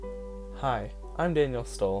Hi, I'm Daniel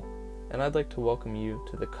Stoll, and I'd like to welcome you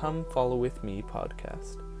to the Come Follow With Me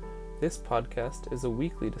podcast. This podcast is a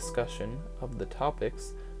weekly discussion of the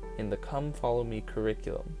topics in the Come Follow Me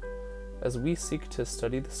curriculum. As we seek to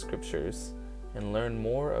study the scriptures and learn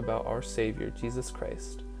more about our Savior, Jesus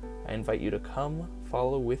Christ, I invite you to come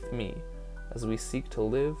follow with me as we seek to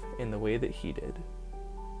live in the way that He did.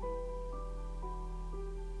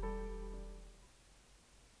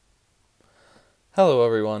 Hello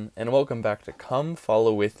everyone, and welcome back to Come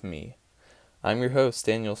Follow With Me. I'm your host,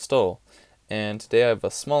 Daniel Stoll, and today I have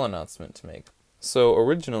a small announcement to make. So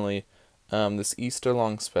originally, this Easter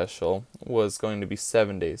long special was going to be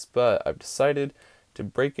 7 days, but I've decided to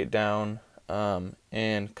break it down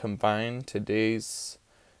and combine today's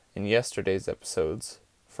and yesterday's episodes,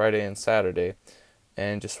 Friday and Saturday,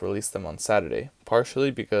 and just release them on Saturday,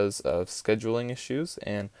 partially because of scheduling issues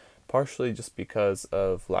and partially just because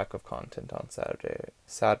of lack of content on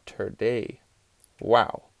Saturday.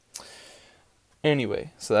 Wow.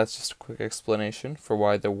 Anyway, so that's just a quick explanation for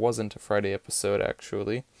why there wasn't a Friday episode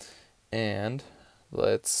actually. And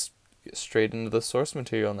let's get straight into the source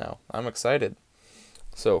material now. I'm excited.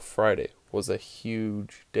 So Friday was a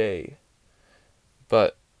huge day,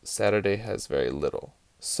 but Saturday has very little.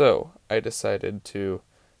 So I decided to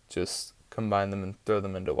just combine them and throw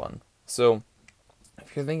them into one. So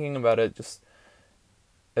if you're thinking about it, just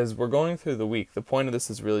as we're going through the week, the point of this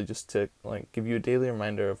is really just to give you a daily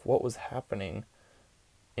reminder of what was happening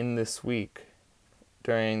in this week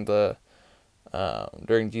during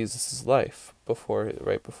Jesus' life,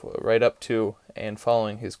 right up to and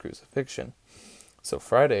following his crucifixion. So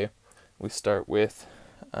Friday, we start with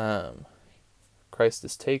Christ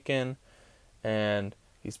is taken and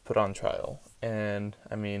he's put on trial. And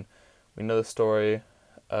we know the story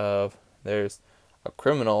of there's a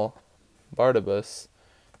criminal, Barnabas,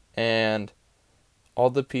 and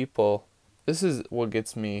all the people. This is what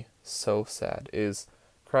gets me so sad, is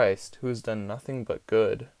Christ, who has done nothing but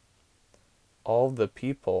good. All the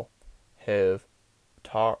people have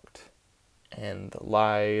talked and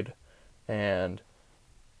lied and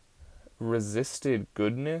resisted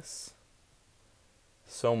goodness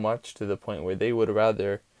so much to the point where they would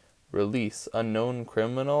rather release a known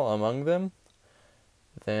criminal among them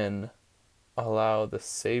than allow the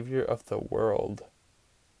Savior of the world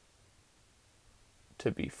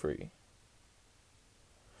to be free.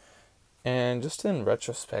 And just in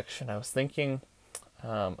retrospection, I was thinking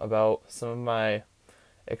about some of my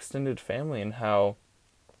extended family and how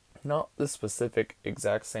not the specific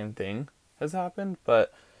exact same thing has happened,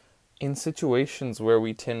 but in situations where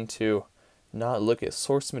we tend to not look at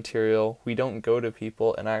source material, we don't go to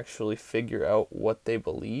people and actually figure out what they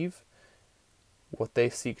believe, what they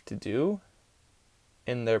seek to do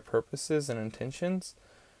in their purposes and intentions,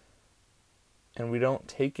 and we don't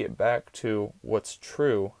take it back to what's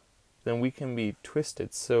true, then we can be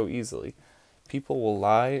twisted so easily. People will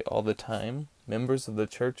lie all the time. Members of the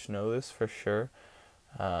church know this for sure.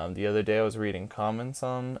 The other day I was reading comments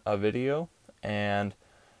on a video, and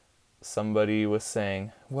somebody was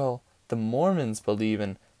saying, well, the Mormons believe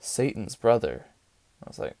in Satan's brother. I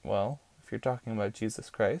was like, well, if you're talking about Jesus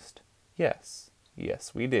Christ, yes,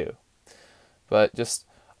 we do. But just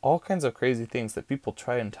all kinds of crazy things that people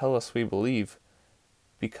try and tell us we believe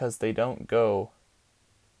because they don't go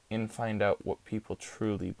and find out what people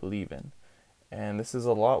truly believe in. And this is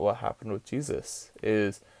a lot what happened with Jesus,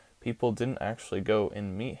 is people didn't actually go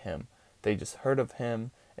and meet him. They just heard of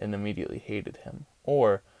him and immediately hated him.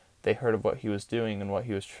 Or they heard of what he was doing and what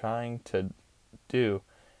he was trying to do,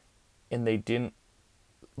 and they didn't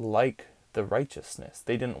like the righteousness.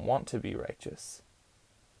 They didn't want to be righteous.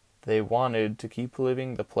 They wanted to keep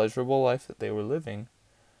living the pleasurable life that they were living,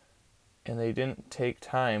 and they didn't take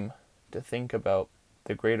time to think about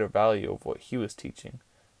the greater value of what he was teaching,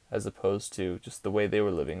 as opposed to just the way they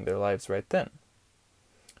were living their lives right then.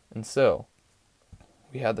 And so,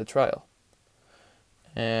 we had the trial.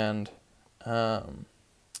 And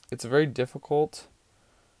it's a very difficult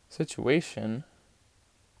situation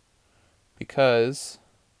because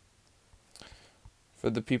for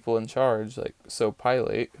the people in charge, so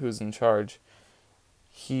Pilate, who's in charge,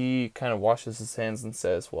 he kind of washes his hands and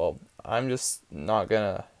says, well, I'm just not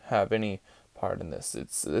going to have any part in this.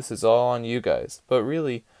 This is all on you guys. But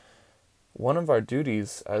really, one of our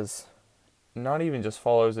duties as not even just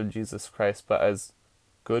followers of Jesus Christ, but as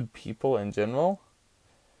good people in general,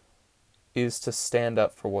 is to stand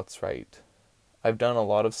up for what's right. I've done a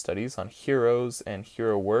lot of studies on heroes and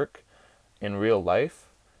hero work in real life,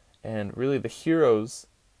 and really the heroes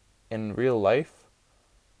in real life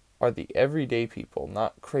are the everyday people,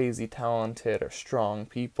 not crazy talented or strong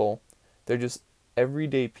people. They're just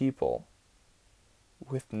everyday people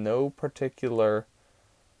with no particular,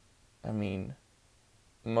 I mean,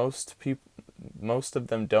 most of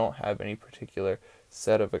them don't have any particular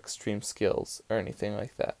set of extreme skills or anything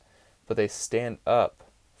like that, but they stand up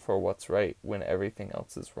for what's right when everything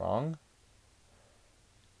else is wrong,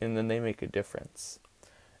 and then they make a difference.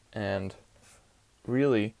 And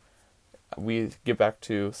really, we get back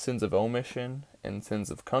to sins of omission and sins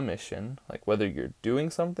of commission, like whether you're doing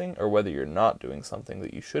something or whether you're not doing something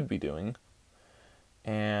that you should be doing.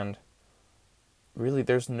 And really,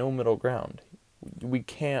 there's no middle ground. We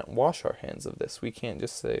can't wash our hands of this. We can't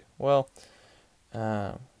just say, well,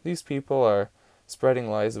 these people are spreading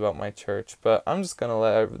lies about my church, but I'm just going to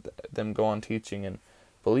let them go on teaching and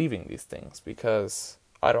believing these things because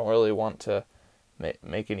I don't really want to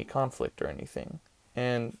make any conflict or anything.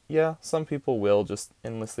 And yeah, some people will just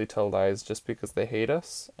endlessly tell lies just because they hate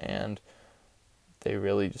us and they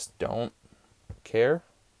really just don't care.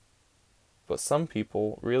 But some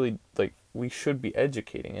people really, like, we should be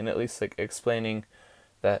educating and at least like explaining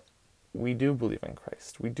that we do believe in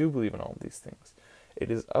Christ. We do believe in all of these things.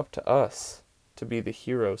 It is up to us to be the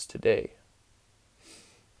heroes today.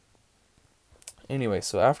 Anyway,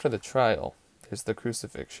 so after the trial, there's the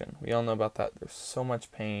crucifixion. We all know about that. There's so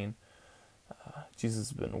much pain. Jesus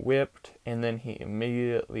has been whipped, and then he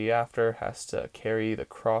immediately after has to carry the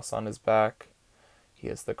cross on his back. He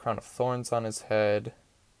has the crown of thorns on his head.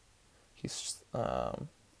 He's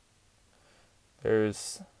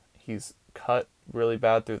cut really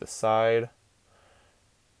bad through the side,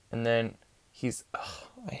 and then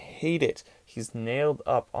I hate it. He's nailed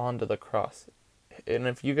up onto the cross. And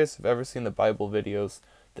if you guys have ever seen the Bible videos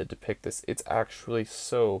that depict this, it's actually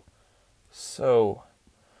so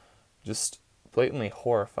just blatantly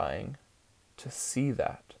horrifying to see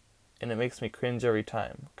that. And it makes me cringe every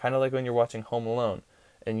time. Kind of like when you're watching Home Alone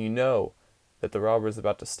and you know that the robber is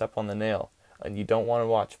about to step on the nail and you don't want to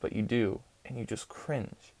watch, but you do, and you just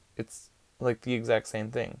cringe. It's like the exact same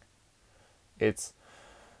thing.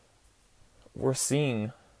 We're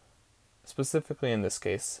seeing, specifically in this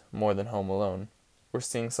case, more than Home Alone, we're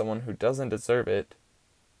seeing someone who doesn't deserve it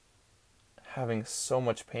having so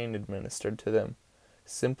much pain administered to them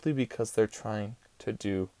simply because they're trying to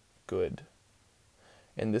do good.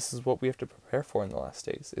 And this is what we have to prepare for in the last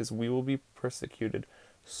days, is we will be persecuted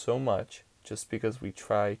so much just because we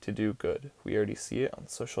try to do good. We already see it on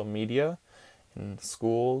social media, in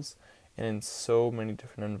schools, and in so many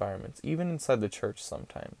different environments, even inside the church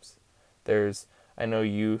sometimes. I know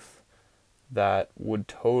youth that would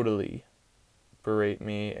totally berate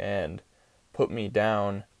me and put me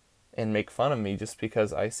down and make fun of me just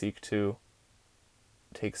because I seek to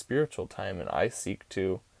take spiritual time and I seek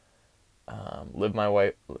to live my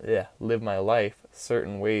life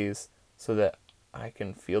certain ways so that I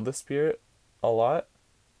can feel the Spirit a lot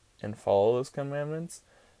and follow those commandments.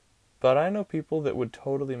 But I know people that would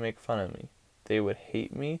totally make fun of me. They would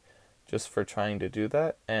hate me just for trying to do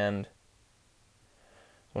that. And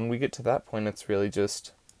when we get to that point, it's really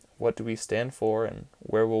just, what do we stand for and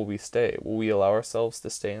where will we stay? Will we allow ourselves to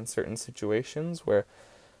stay in certain situations where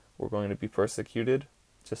we're going to be persecuted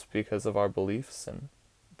just because of our beliefs and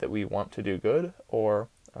that we want to do good? Or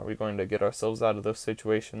are we going to get ourselves out of those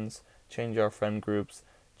situations, change our friend groups,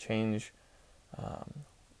 change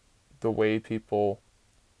the way people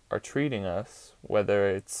are treating us, whether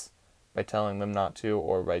it's by telling them not to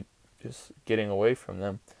or by just getting away from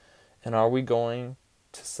them? And are we going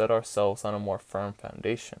to set ourselves on a more firm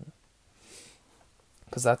foundation?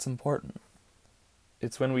 Because that's important.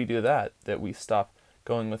 It's when we do that we stop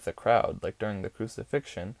going with the crowd, like during the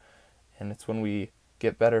crucifixion, and it's when we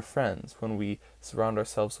get better friends, when we surround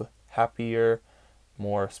ourselves with happier,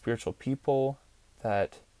 more spiritual people,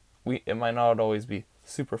 that it might not always be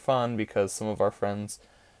super fun because some of our friends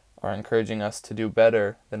are encouraging us to do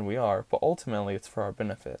better than we are, but ultimately it's for our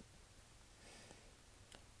benefit.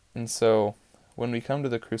 And so when we come to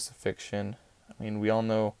the crucifixion, I mean, we all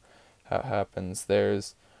know how it happens.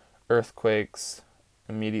 There's earthquakes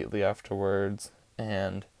immediately afterwards,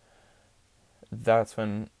 and that's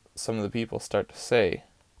when some of the people start to say,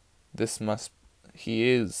 he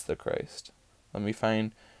is the Christ. Let me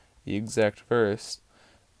find the exact verse.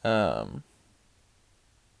 It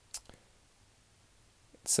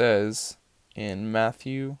says in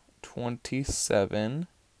Matthew 27,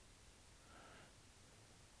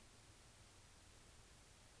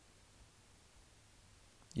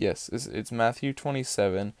 yes, it's Matthew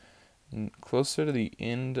 27, closer to the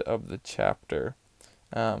end of the chapter.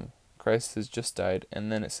 Christ has just died,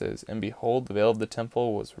 and then it says, "And behold, the veil of the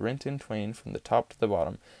temple was rent in twain from the top to the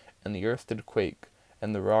bottom, and the earth did quake,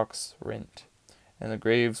 and the rocks rent. And the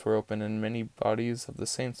graves were opened, and many bodies of the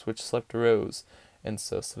saints which slept arose, And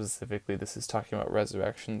so specifically, this is talking about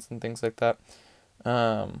resurrections and things like that.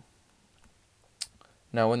 Now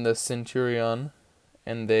when the centurion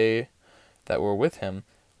and they that were with him,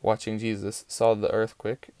 watching Jesus, saw the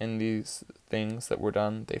earthquake and these things that were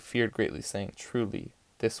done, they feared greatly, saying, "Truly,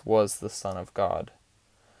 this was the Son of God."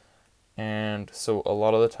 And so a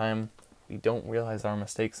lot of the time, we don't realize our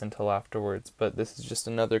mistakes until afterwards, but this is just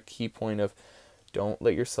another key point of don't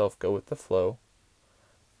let yourself go with the flow.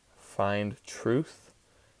 Find truth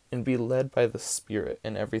and be led by the Spirit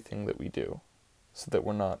in everything that we do, so that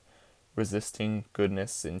we're not resisting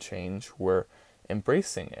goodness and change. We're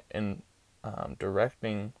embracing it and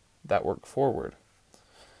directing that work forward.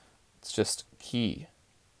 It's just key.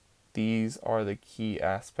 These are the key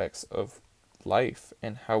aspects of life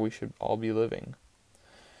and how we should all be living.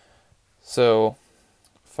 So,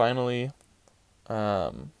 finally,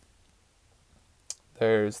 there's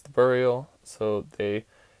the burial. So they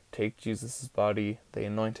take Jesus' body, they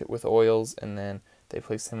anoint it with oils, and then they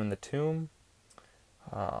place him in the tomb.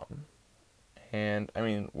 And I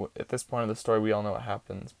mean, at this point of the story, we all know what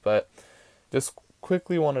happens, but just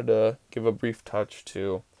quickly wanted to give a brief touch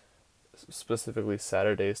to specifically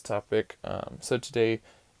Saturday's topic. So today,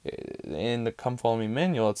 in the Come Follow Me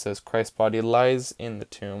manual, it says Christ's body lies in the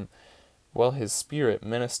tomb while his spirit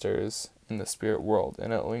ministers in the spirit world,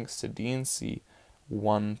 and it links to D&C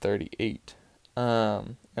 138.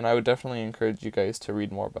 And I would definitely encourage you guys to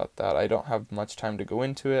read more about that. I don't have much time to go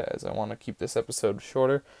into it, as I want to keep this episode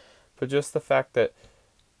shorter, but just the fact that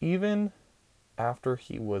even after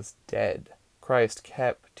he was dead, Christ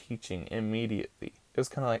kept teaching immediately. It was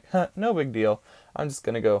kind of like, no big deal. I'm just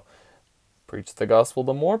going to go preach the gospel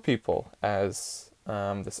to more people as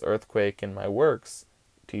this earthquake and my works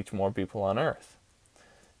teach more people on earth.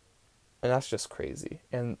 And that's just crazy.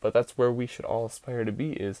 But that's where we should all aspire to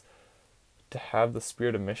be, is to have the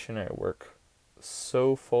spirit of missionary work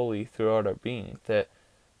so fully throughout our being that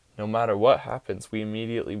no matter what happens, we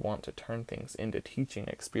immediately want to turn things into teaching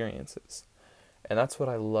experiences. And that's what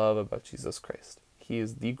I love about Jesus Christ. He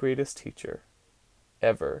is the greatest teacher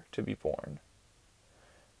ever to be born.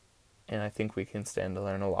 And I think we can stand to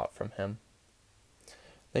learn a lot from him.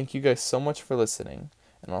 Thank you guys so much for listening,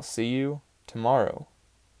 and I'll see you tomorrow.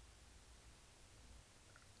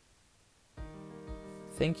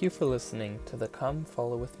 Thank you for listening to the Come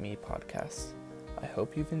Follow With Me podcast. I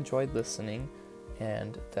hope you've enjoyed listening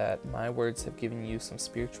and that my words have given you some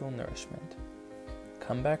spiritual nourishment.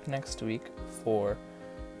 Come back next week for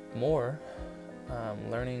more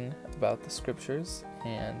learning about the scriptures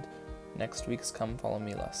and next week's Come Follow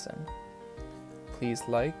Me lesson. Please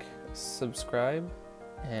like, subscribe,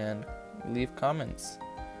 and leave comments.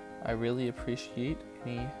 I really appreciate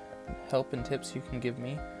any help and tips you can give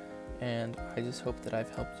me, and I just hope that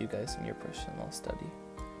I've helped you guys in your personal study.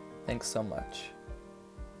 Thanks so much.